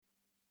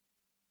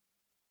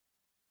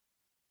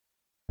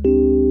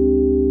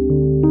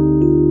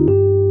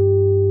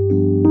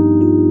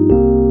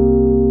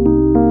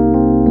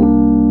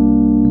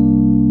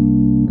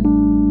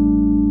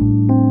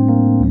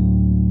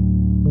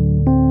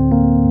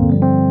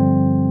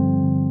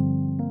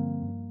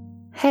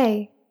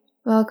Hey,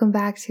 welcome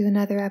back to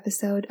another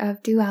episode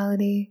of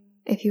Duality.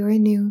 If you are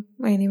new,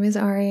 my name is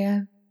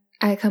Aria.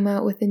 I come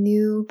out with a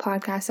new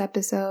podcast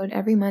episode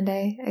every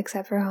Monday,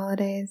 except for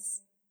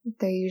holidays.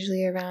 They're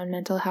usually around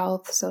mental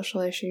health, social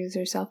issues,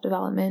 or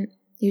self-development.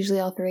 Usually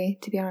all three,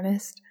 to be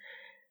honest.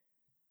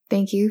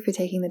 Thank you for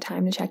taking the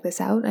time to check this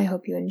out. I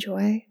hope you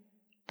enjoy.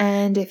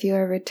 And if you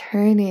are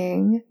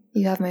returning,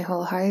 you have my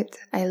whole heart.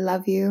 I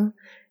love you.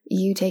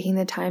 You taking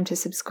the time to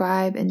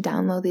subscribe and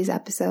download these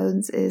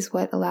episodes is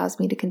what allows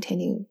me to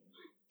continue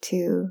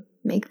to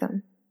make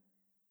them.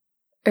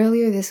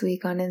 Earlier this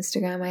week on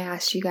Instagram, I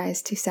asked you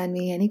guys to send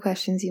me any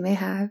questions you may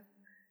have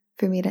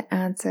for me to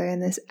answer in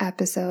this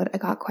episode. I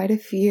got quite a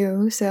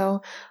few,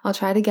 so I'll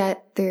try to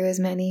get through as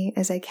many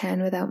as I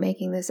can without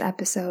making this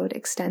episode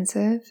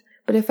extensive.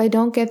 But if I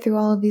don't get through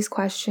all of these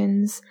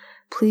questions,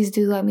 please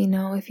do let me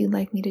know if you'd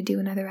like me to do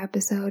another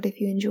episode, if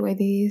you enjoy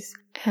these,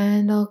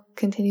 and I'll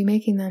continue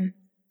making them.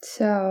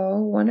 So,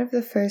 one of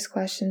the first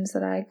questions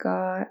that I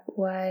got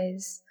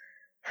was,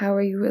 how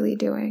are you really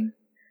doing?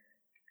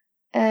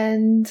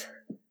 And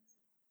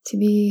to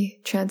be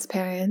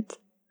transparent,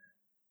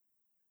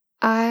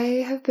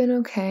 I have been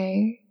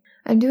okay.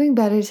 I'm doing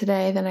better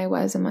today than I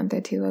was a month or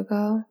two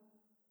ago,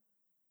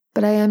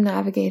 but I am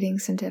navigating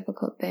some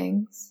difficult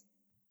things.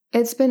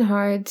 It's been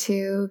hard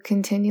to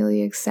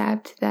continually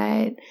accept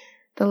that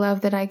the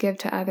love that I give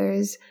to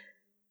others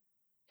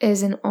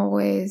isn't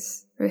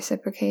always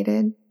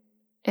reciprocated.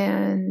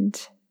 And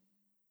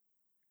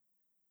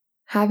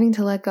having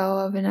to let go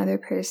of another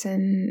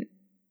person,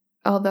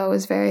 although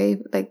is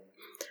very,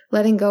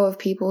 letting go of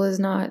people is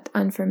not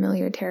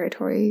unfamiliar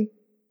territory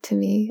to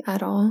me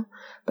at all.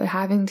 But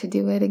having to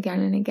do it again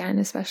and again,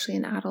 especially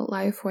in adult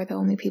life where the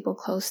only people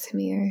close to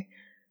me are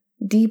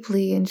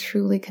deeply and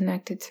truly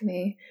connected to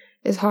me,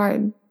 is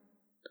hard.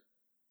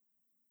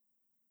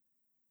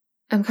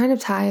 I'm kind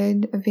of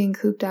tired of being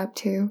cooped up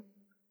too.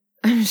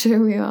 I'm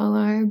sure we all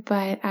are,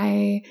 but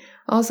I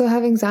also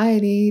have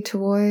anxiety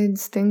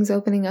towards things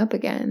opening up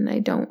again. I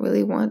don't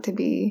really want to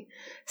be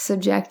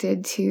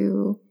subjected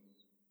to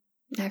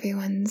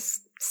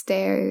everyone's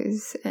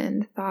stares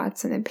and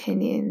thoughts and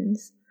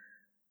opinions.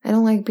 I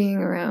don't like being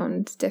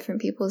around different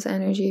people's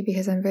energy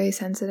because I'm very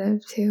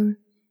sensitive to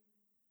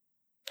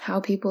how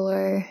people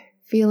are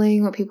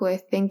feeling, what people are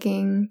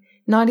thinking.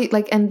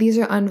 And these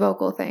are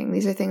unvocal things.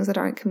 These are things that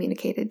aren't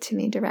communicated to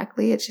me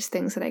directly. It's just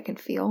things that I can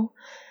feel.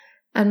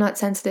 I'm not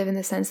sensitive in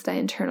the sense that I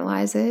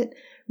internalize it,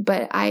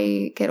 but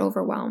I get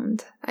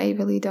overwhelmed. I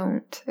really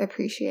don't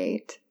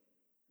appreciate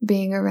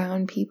being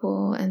around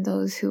people and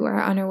those who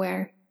are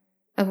unaware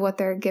of what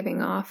they're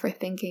giving off or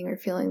thinking or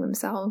feeling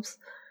themselves.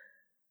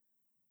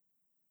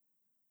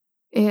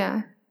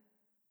 Yeah,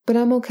 but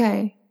I'm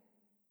okay.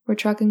 We're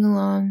trucking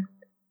along.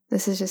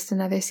 This is just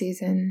another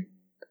season.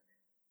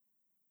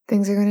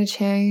 Things are going to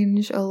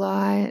change a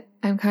lot.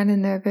 I'm kind of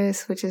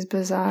nervous, which is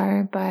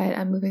bizarre, but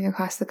I'm moving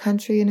across the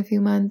country in a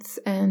few months,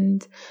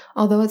 and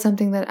although it's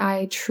something that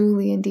I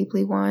truly and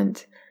deeply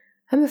want,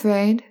 I'm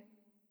afraid.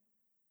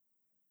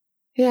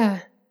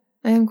 Yeah,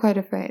 I am quite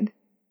afraid.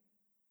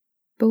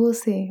 But we'll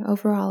see.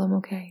 Overall, I'm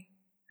okay.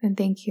 And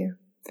thank you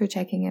for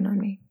checking in on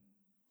me.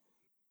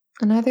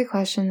 Another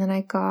question that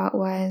I got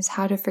was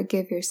how to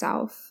forgive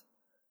yourself.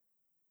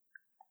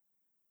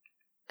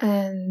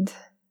 And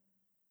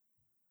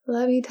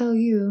let me tell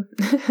you,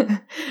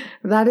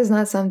 that is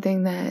not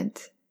something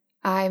that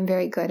I'm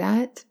very good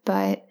at,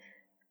 but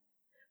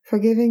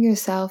forgiving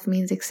yourself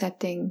means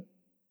accepting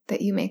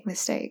that you make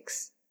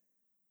mistakes.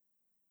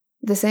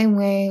 The same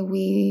way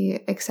we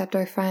accept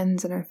our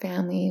friends and our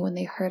family when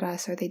they hurt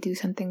us or they do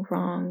something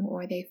wrong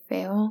or they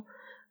fail,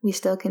 we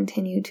still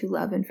continue to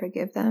love and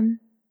forgive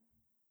them.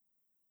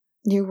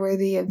 You're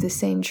worthy of the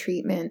same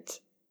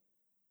treatment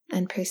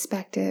and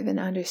perspective and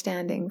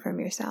understanding from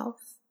yourself.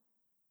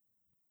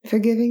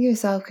 Forgiving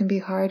yourself can be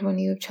hard when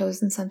you have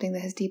chosen something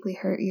that has deeply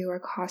hurt you or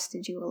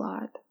costed you a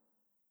lot.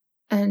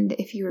 And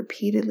if you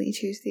repeatedly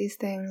choose these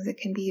things, it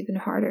can be even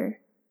harder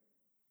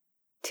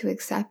to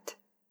accept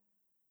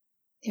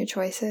your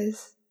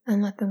choices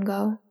and let them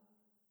go.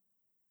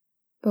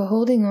 But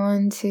holding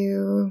on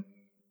to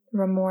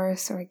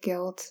remorse or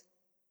guilt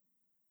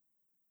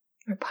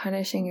or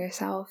punishing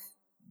yourself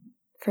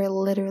for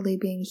literally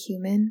being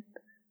human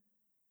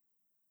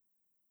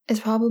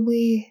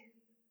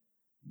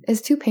is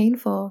too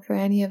painful for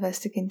any of us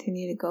to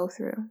continue to go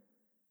through.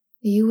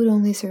 You would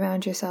only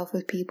surround yourself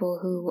with people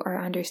who are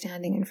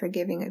understanding and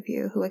forgiving of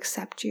you, who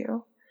accept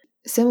you.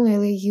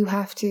 Similarly, you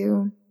have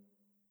to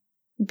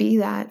be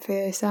that for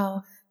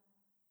yourself.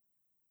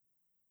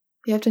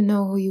 You have to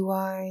know who you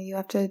are, you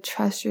have to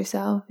trust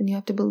yourself, and you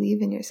have to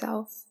believe in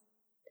yourself.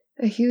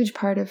 A huge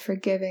part of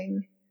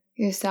forgiving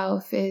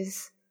yourself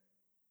is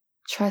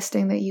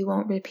trusting that you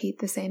won't repeat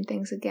the same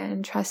things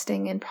again,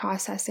 trusting and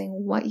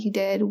processing what you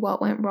did, what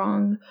went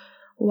wrong,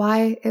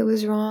 why it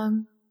was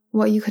wrong,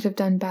 what you could have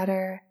done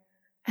better,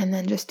 and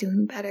then just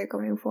doing better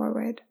going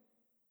forward.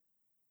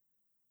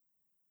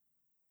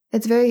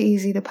 It's very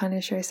easy to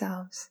punish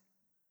ourselves.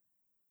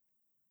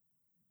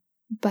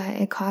 but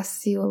it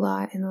costs you a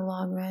lot in the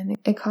long run.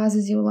 It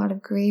causes you a lot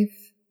of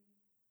grief.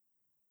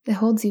 It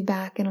holds you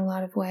back in a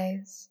lot of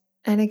ways.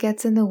 And it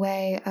gets in the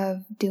way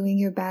of doing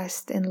your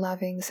best in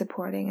loving,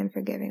 supporting, and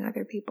forgiving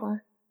other people.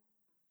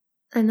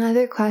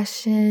 Another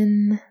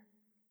question,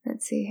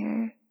 let's see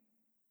here.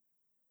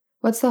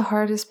 What's the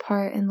hardest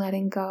part in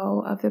letting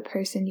go of the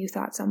person you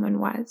thought someone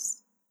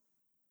was?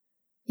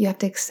 You have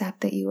to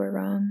accept that you were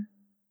wrong.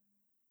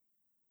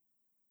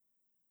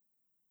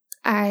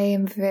 I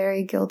am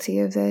very guilty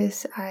of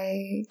this.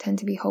 I tend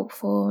to be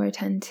hopeful or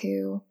tend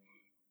to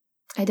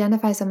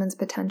identify someone's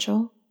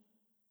potential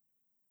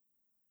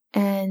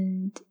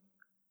and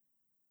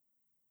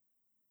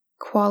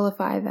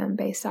qualify them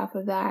based off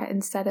of that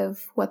instead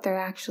of what they're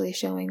actually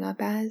showing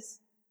up as.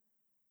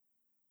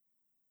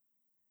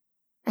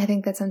 I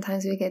think that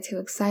sometimes we get too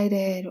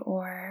excited,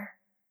 or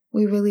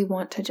we really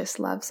want to just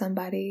love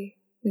somebody.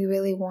 We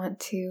really want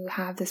to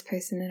have this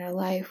person in our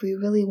life. We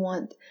really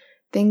want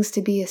things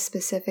to be a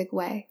specific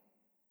way.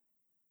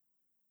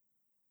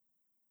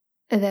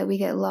 And that we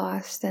get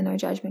lost and our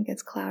judgment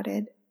gets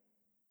clouded.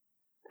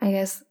 I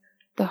guess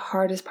the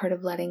hardest part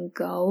of letting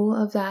go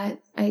of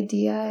that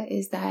idea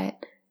is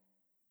that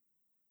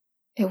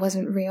it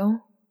wasn't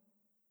real.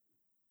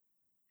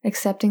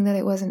 Accepting that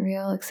it wasn't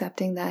real,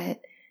 accepting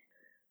that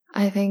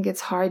I think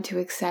it's hard to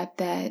accept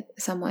that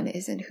someone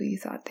isn't who you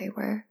thought they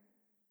were.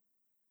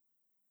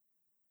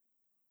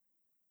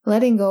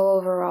 Letting go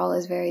overall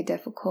is very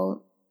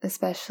difficult,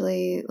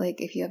 especially like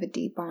if you have a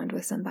deep bond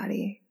with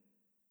somebody.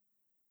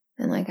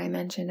 And like I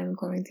mentioned, I'm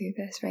going through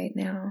this right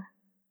now.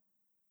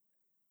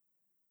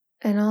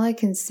 And all I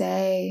can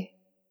say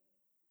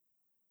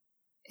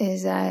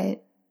is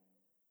that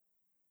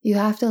you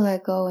have to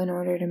let go in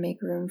order to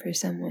make room for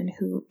someone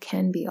who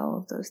can be all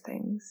of those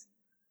things.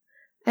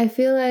 I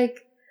feel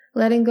like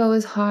letting go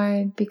is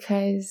hard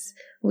because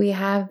we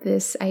have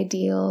this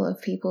ideal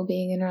of people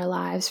being in our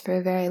lives for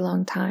a very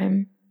long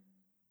time.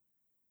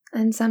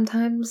 And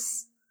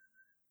sometimes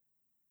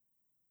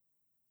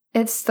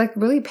it's like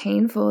really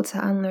painful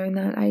to unlearn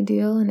that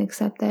ideal and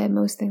accept that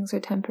most things are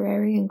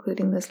temporary,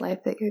 including this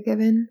life that you're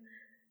given.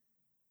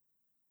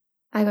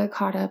 I got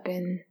caught up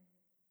in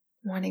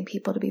wanting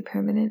people to be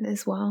permanent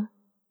as well.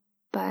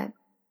 But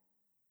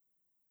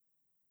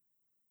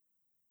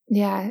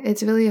yeah,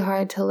 it's really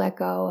hard to let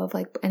go of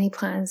like any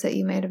plans that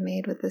you might have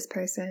made with this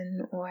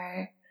person,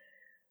 or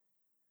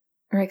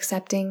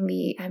accepting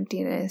the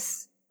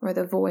emptiness or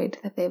the void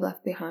that they've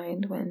left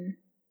behind when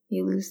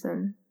you lose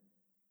them.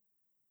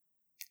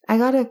 I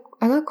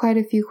got quite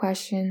a few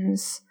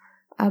questions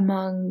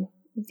among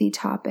the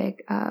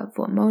topic of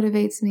what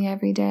motivates me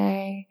every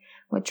day,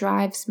 what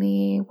drives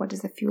me, what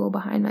is the fuel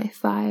behind my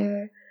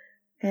fire.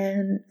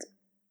 And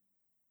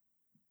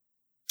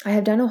I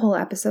have done a whole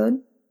episode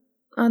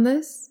on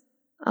this.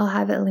 I'll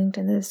have it linked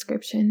in the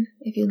description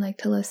if you'd like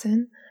to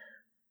listen.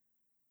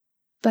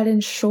 But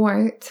in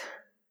short,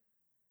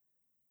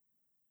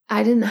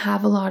 I didn't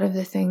have a lot of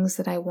the things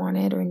that I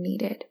wanted or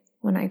needed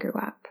when I grew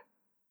up.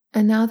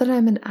 And now that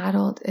I'm an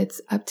adult, it's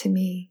up to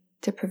me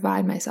to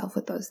provide myself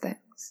with those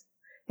things.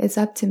 It's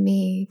up to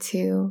me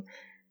to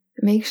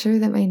make sure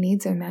that my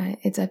needs are met.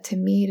 It's up to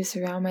me to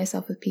surround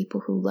myself with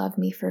people who love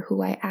me for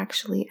who I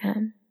actually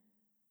am.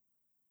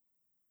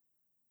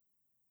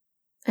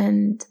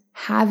 And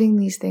having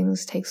these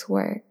things takes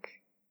work.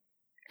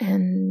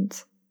 And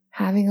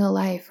having a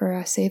life or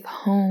a safe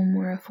home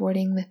or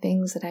affording the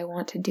things that I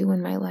want to do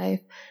in my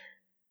life,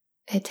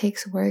 it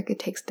takes work, it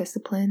takes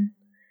discipline.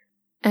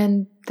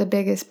 And the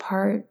biggest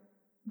part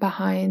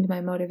behind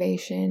my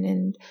motivation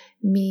and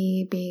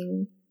me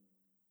being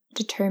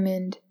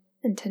determined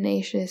and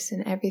tenacious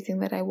in everything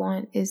that I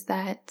want is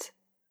that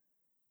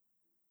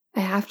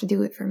I have to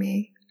do it for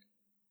me.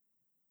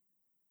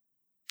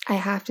 I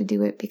have to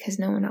do it because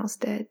no one else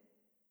did.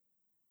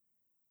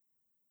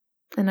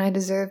 And I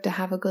deserve to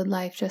have a good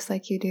life just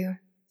like you do.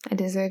 I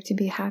deserve to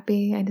be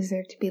happy. I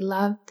deserve to be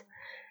loved.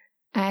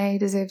 I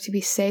deserve to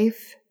be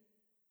safe.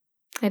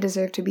 I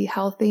deserve to be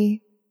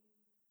healthy.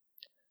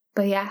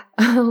 But yeah,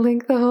 I'll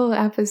link the whole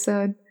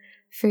episode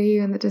for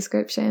you in the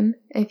description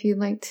if you'd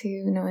like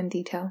to know in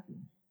detail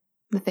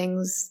the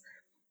things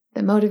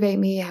that motivate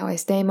me, how I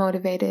stay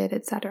motivated,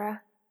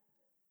 etc.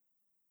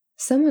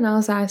 Someone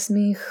else asked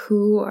me,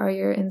 who are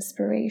your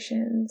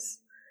inspirations?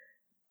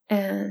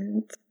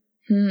 And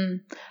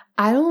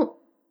I don't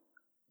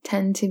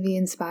tend to be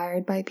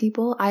inspired by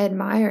people. I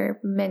admire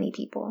many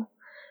people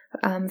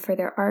for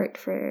their art,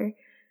 for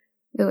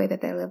the way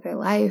that they live their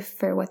life,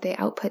 for what they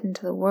output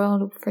into the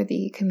world, for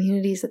the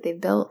communities that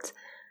they've built.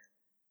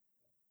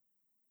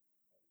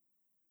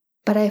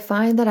 But I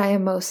find that I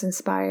am most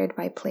inspired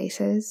by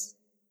places.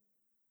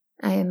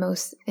 I am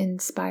most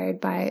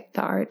inspired by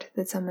the art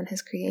that someone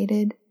has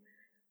created.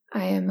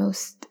 I am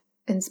most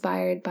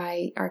inspired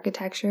by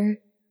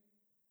architecture,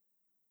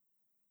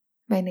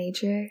 by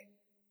nature.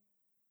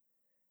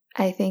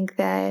 I think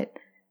that,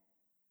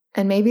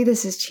 and maybe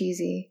this is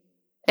cheesy,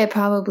 it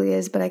probably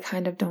is, but I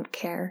kind of don't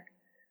care.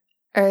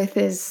 Earth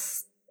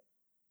is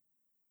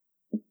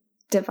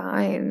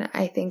divine.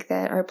 I think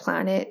that our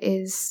planet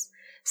is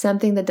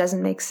something that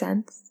doesn't make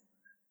sense,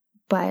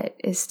 but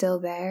is still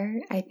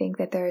there. I think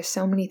that there are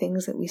so many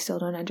things that we still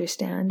don't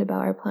understand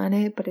about our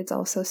planet, but it's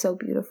also so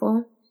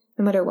beautiful,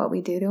 no matter what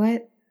we do to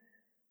it.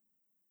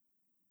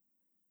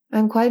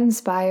 I'm quite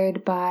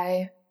inspired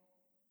by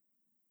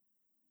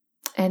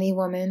any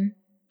woman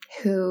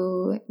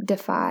who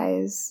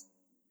defies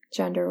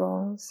gender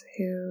roles,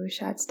 who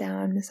shuts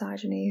down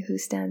misogyny, who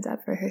stands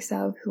up for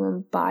herself, who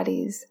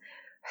embodies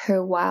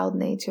her wild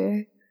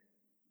nature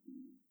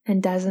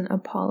and doesn't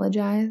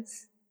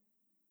apologize.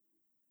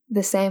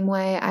 The same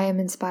way I am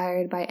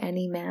inspired by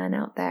any man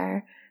out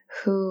there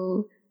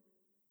who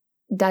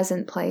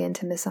doesn't play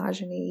into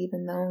misogyny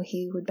even though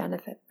he would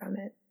benefit from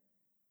it.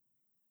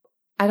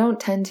 I don't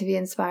tend to be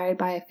inspired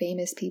by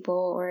famous people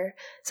or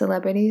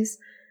celebrities.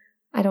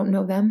 I don't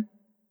know them.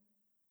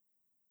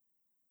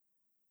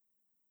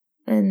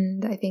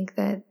 And I think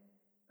that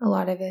a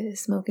lot of it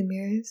is smoke and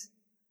mirrors.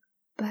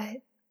 But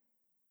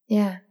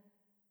yeah,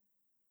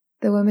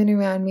 the women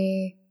around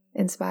me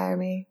inspire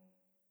me.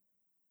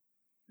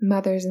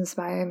 Mothers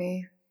inspire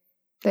me.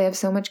 They have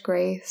so much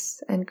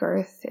grace and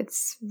girth.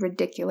 It's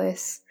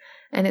ridiculous.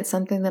 And it's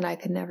something that I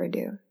could never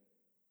do.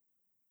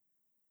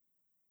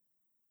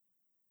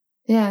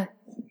 Yeah.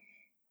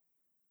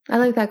 I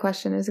like that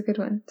question. It's a good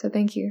one. So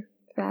thank you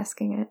for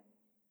asking it.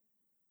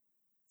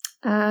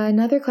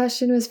 Another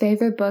question was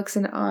favorite books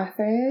and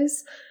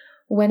authors.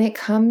 When it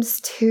comes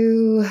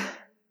to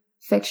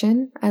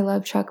fiction, I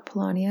love Chuck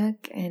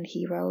Palahniuk, and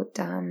he wrote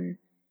Fight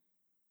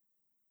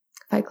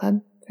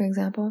Club, for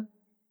example.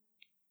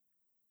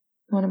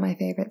 One of my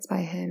favorites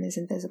by him is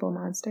Invisible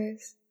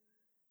Monsters.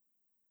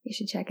 You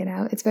should check it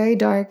out. It's very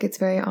dark. It's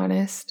very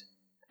honest.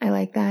 I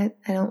like that.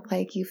 I don't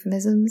like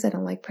euphemisms. I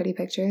don't like pretty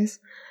pictures.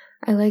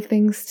 I like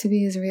things to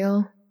be as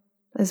real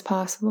as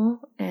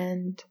possible,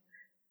 and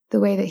the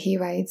way that he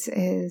writes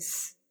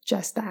is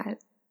just that.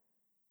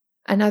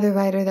 Another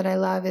writer that I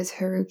love is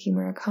Haruki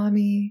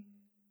Murakami.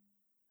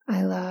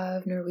 I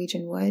love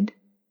Norwegian Wood.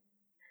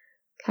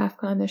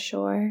 Kafka on the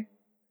Shore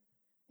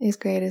is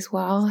great as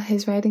well.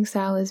 His writing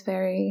style is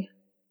very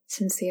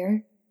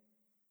sincere.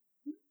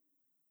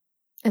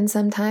 And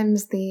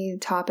sometimes the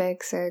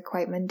topics are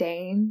quite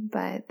mundane,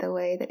 but the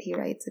way that he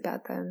writes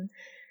about them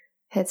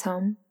hits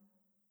home.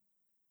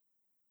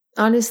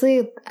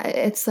 Honestly,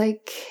 it's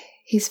like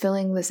he's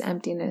filling this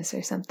emptiness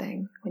or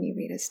something when you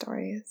read his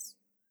stories.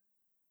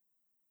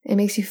 It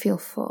makes you feel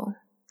full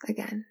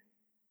again.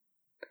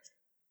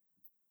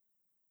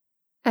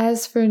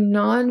 As for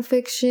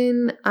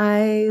nonfiction,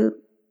 I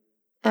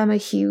am a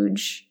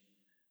huge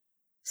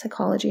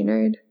psychology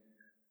nerd.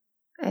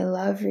 I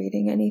love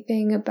reading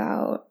anything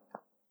about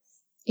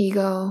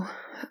ego,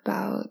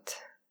 about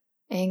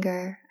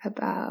anger,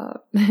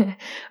 about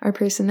our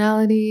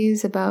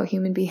personalities, about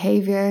human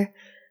behavior.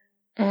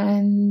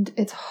 And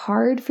it's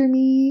hard for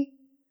me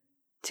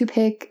to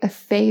pick a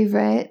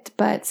favorite,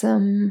 but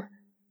some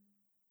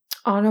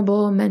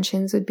honorable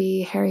mentions would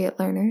be Harriet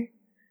Lerner.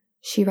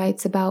 She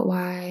writes about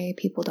why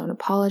people don't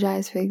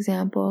apologize, for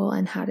example,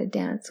 and how to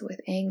dance with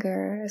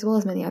anger, as well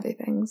as many other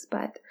things.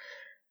 But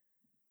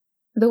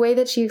the way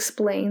that she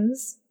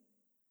explains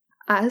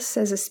us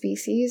as a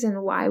species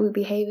and why we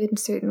behave in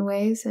certain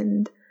ways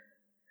and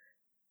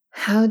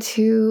how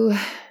to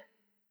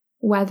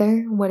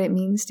weather what it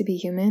means to be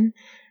human,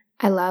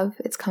 I love.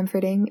 It's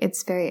comforting.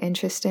 It's very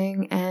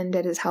interesting, and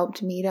it has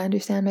helped me to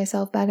understand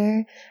myself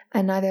better.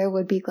 Another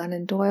would be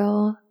Glennon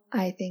Doyle.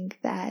 I think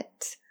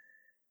that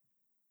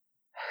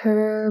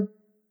her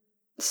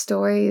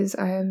stories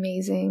are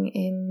amazing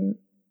in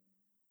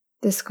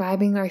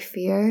describing our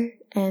fear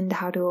and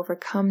how to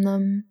overcome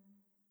them,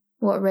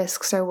 what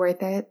risks are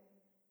worth it,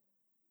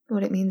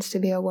 what it means to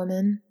be a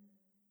woman,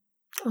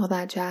 all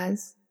that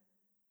jazz.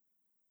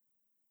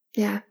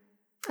 Yeah,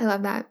 I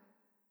love that.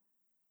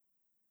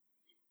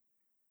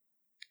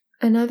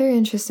 Another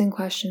interesting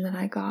question that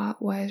I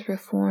got was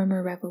reform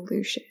or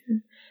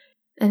revolution.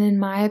 And in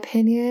my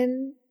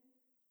opinion,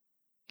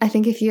 I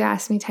think if you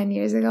asked me 10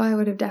 years ago, I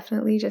would have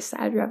definitely just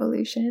said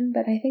revolution,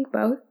 but I think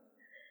both.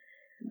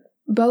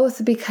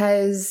 Both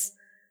because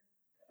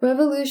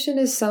revolution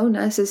is so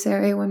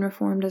necessary when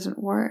reform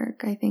doesn't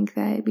work. I think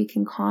that we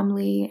can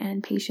calmly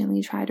and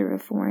patiently try to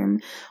reform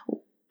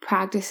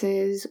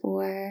practices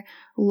or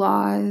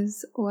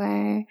laws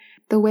or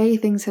the way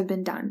things have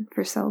been done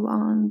for so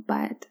long,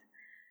 but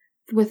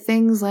with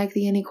things like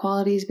the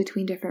inequalities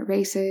between different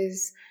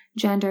races,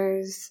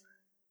 genders,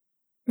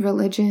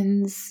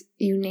 religions,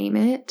 you name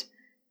it,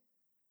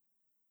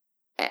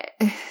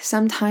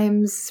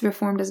 sometimes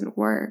reform doesn't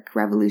work.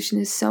 Revolution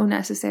is so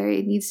necessary.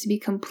 It needs to be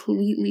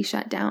completely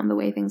shut down the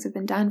way things have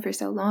been done for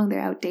so long. They're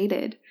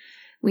outdated.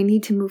 We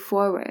need to move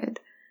forward.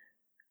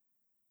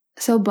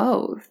 So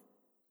both.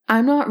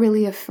 I'm not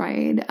really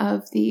afraid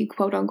of the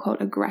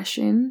quote-unquote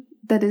aggression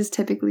that is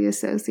typically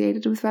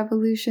associated with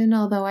revolution,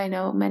 although I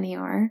know many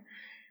are.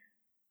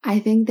 I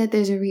think that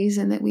there's a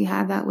reason that we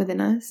have that within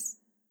us.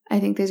 I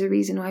think there's a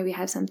reason why we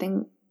have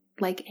something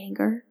like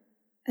anger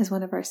as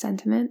one of our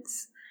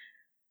sentiments.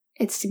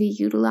 It's to be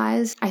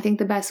utilized. I think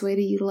the best way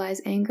to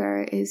utilize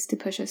anger is to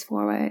push us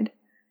forward,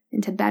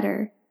 and to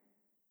better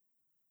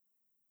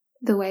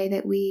the way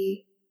that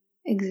we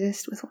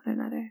exist with one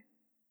another.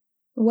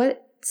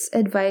 What's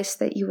advice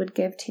that you would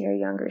give to your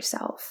younger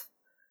self?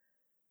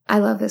 I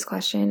love this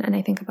question, and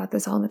I think about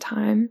this all the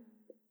time.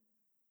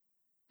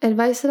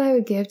 Advice that I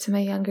would give to my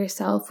younger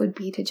self would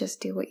be to just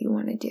do what you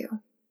want to do.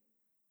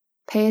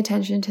 Pay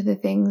attention to the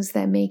things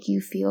that make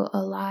you feel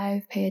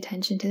alive. Pay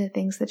attention to the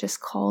things that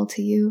just call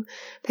to you.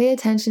 Pay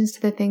attention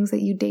to the things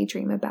that you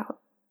daydream about.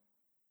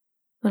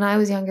 When I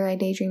was younger, I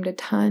daydreamed a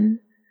ton.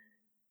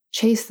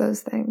 Chase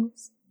those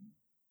things.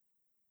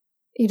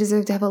 You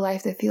deserve to have a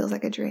life that feels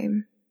like a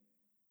dream.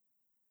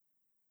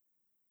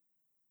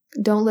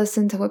 Don't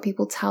listen to what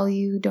people tell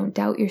you. Don't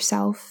doubt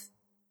yourself.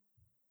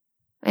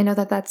 I know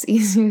that that's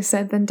easier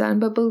said than done,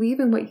 but believe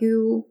in what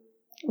you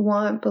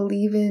want.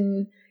 Believe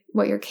in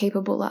what you're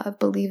capable of.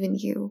 Believe in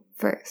you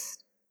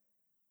first.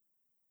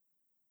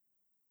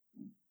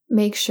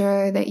 Make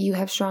sure that you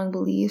have strong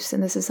beliefs,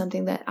 and this is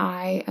something that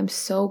I am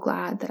so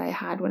glad that I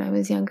had when I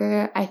was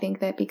younger. I think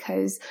that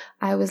because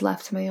I was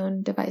left to my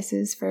own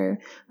devices for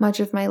much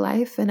of my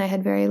life, and I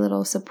had very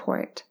little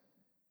support,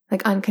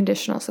 like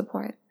unconditional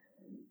support,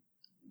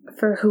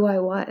 for who I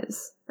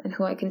was and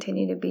who I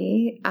continue to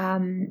be.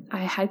 I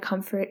had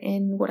comfort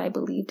in what I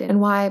believed in and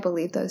why I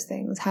believed those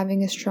things.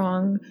 Having a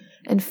strong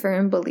and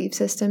firm belief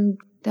system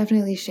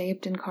definitely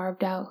shaped and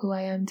carved out who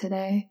I am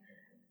today.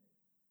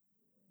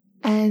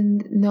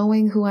 And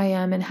knowing who I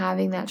am and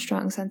having that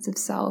strong sense of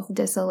self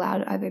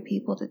disallowed other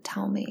people to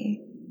tell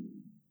me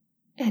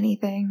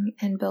anything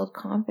and build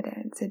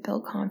confidence. It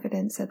built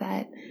confidence so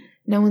that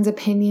no one's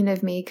opinion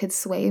of me could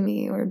sway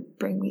me or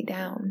bring me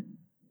down.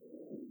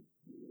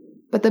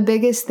 But the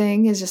biggest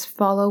thing is just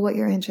follow what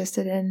you're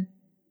interested in.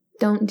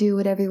 Don't do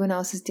what everyone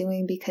else is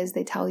doing because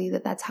they tell you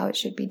that that's how it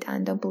should be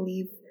done. Don't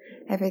believe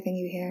everything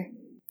you hear.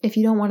 If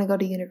you don't want to go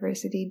to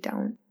university,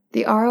 don't.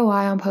 The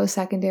ROI on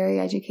post-secondary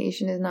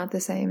education is not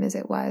the same as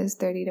it was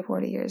 30 to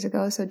 40 years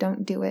ago, so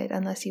don't do it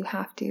unless you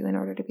have to in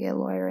order to be a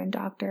lawyer and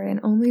doctor, and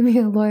only be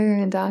a lawyer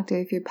and doctor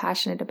if you're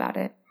passionate about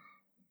it.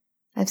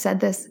 I've said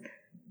this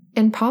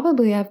in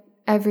probably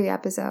every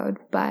episode,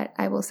 but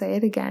I will say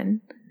it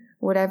again.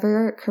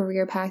 Whatever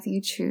career path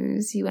you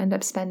choose, you end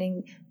up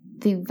spending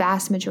the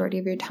vast majority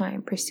of your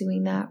time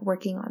pursuing that,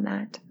 working on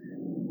that,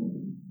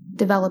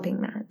 developing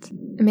that.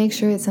 Make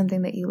sure it's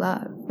something that you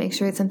love. Make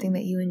sure it's something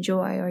that you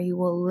enjoy, or you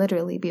will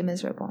literally be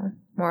miserable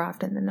more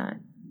often than not.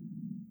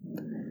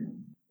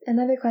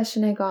 Another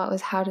question I got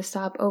was how to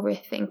stop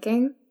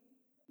overthinking.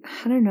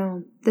 I don't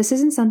know. This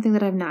isn't something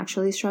that I've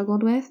naturally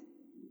struggled with,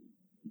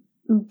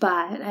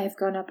 but I've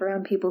grown up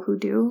around people who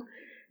do.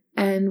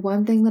 And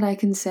one thing that I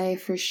can say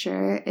for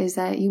sure is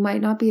that you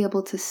might not be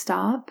able to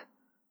stop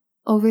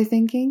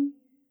overthinking.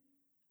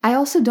 I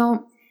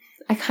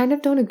kind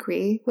of don't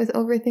agree with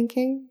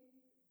overthinking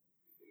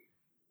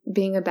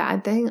being a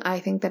bad thing.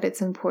 I think that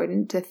it's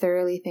important to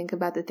thoroughly think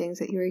about the things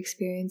that you're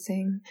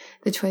experiencing,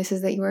 the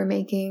choices that you are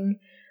making,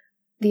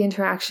 the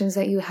interactions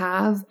that you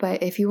have.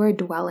 But if you are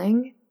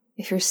dwelling,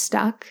 if you're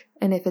stuck,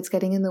 and if it's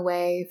getting in the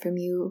way from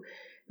you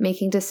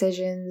making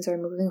decisions or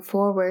moving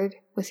forward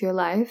with your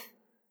life,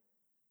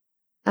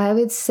 I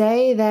would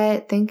say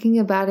that thinking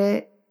about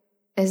it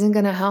isn't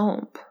going to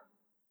help.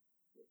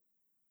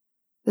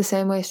 The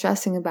same way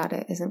stressing about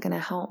it isn't going to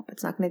help.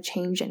 It's not going to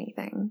change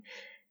anything.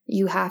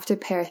 You have to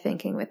pair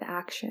thinking with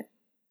action.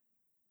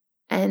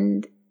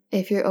 And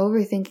if you're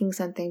overthinking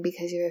something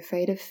because you're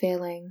afraid of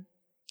failing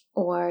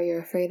or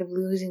you're afraid of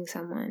losing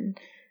someone,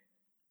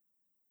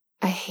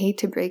 I hate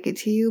to break it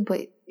to you,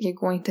 but you're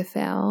going to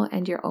fail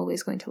and you're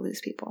always going to lose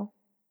people.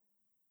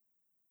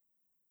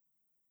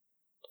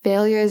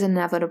 Failure is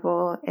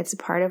inevitable. It's a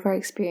part of our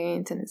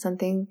experience, and it's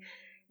something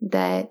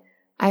that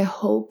I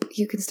hope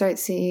you can start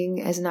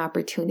seeing as an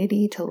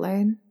opportunity to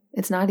learn.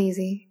 It's not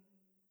easy.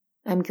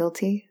 I'm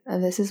guilty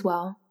of this as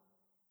well.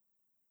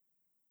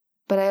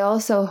 But I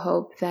also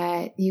hope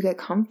that you get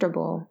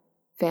comfortable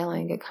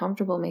failing, get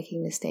comfortable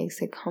making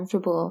mistakes, get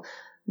comfortable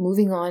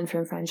moving on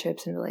from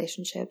friendships and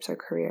relationships or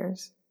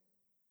careers.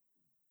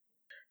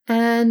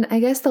 And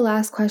I guess the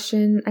last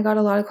question, I got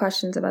a lot of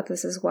questions about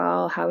this as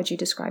well. How would you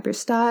describe your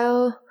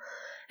style?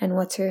 And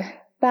what's your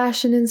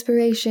fashion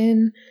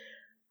inspiration?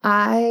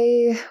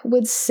 I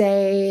would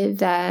say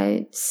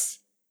that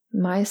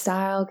my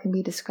style can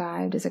be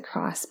described as a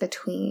cross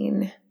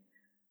between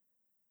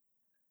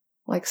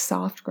like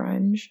soft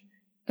grunge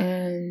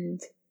and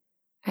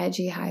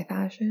edgy high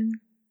fashion.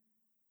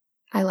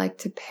 I like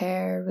to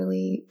pair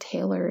really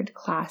tailored,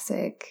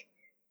 classic,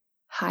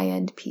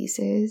 high-end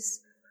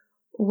pieces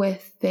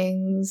with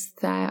things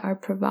that are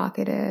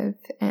provocative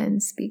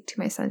and speak to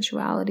my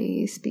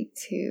sensuality, speak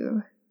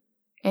to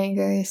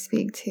anger,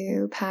 speak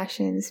to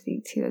passion,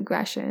 speak to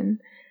aggression.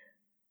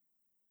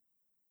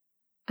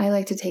 I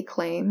like to take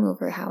claim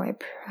over how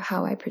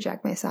I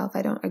project myself.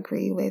 I don't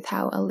agree with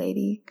how a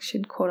lady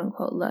should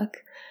quote-unquote look.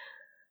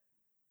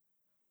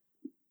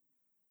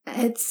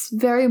 It's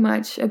very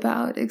much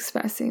about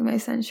expressing my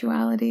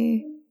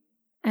sensuality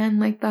and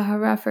like the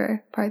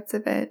rougher parts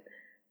of it.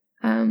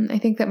 I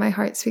think that my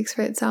heart speaks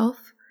for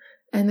itself,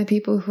 And the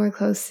people who are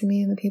close to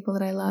me and the people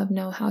that I love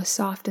know how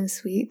soft and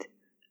sweet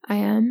I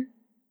am.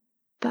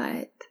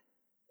 But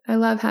I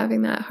love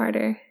having that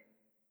harder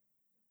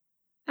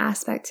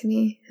aspect to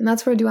me. And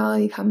that's where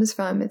duality comes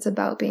from. It's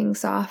about being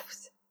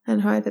soft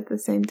and hard at the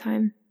same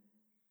time.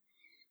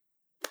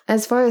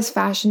 As far as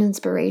fashion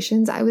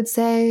inspirations, I would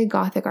say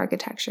Gothic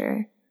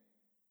architecture.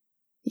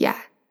 Yeah,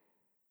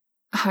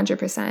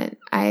 100%.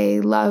 I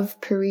love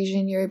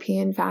Parisian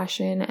European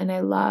fashion, and I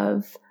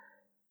love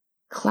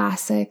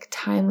classic,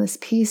 timeless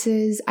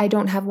pieces. I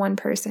don't have one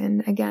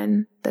person,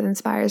 again, that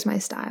inspires my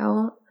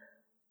style.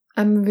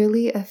 I'm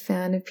really a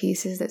fan of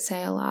pieces that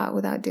say a lot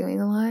without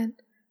doing a lot.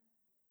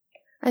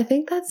 I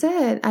think that's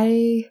it.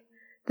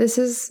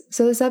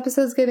 This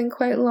episode's getting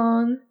quite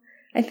long.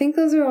 I think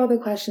those are all the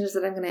questions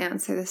that I'm going to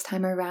answer this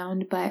time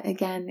around. But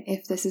again,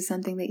 if this is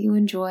something that you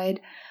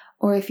enjoyed,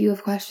 or if you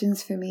have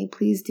questions for me,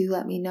 please do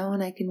let me know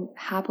and I can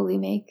happily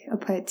make a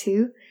part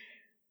 2.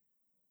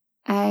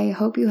 I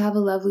hope you have a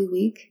lovely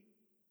week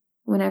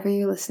whenever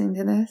you're listening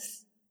to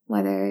this,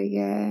 whether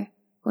you're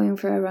going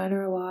for a run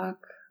or a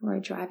walk, or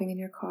driving in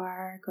your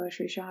car,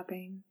 grocery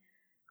shopping,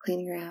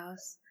 cleaning your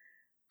house.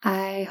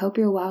 I hope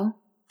you're well.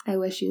 I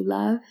wish you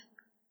love.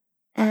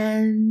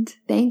 And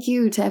thank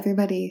you to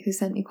everybody who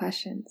sent me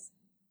questions.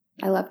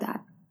 I love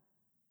that.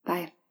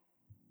 Bye.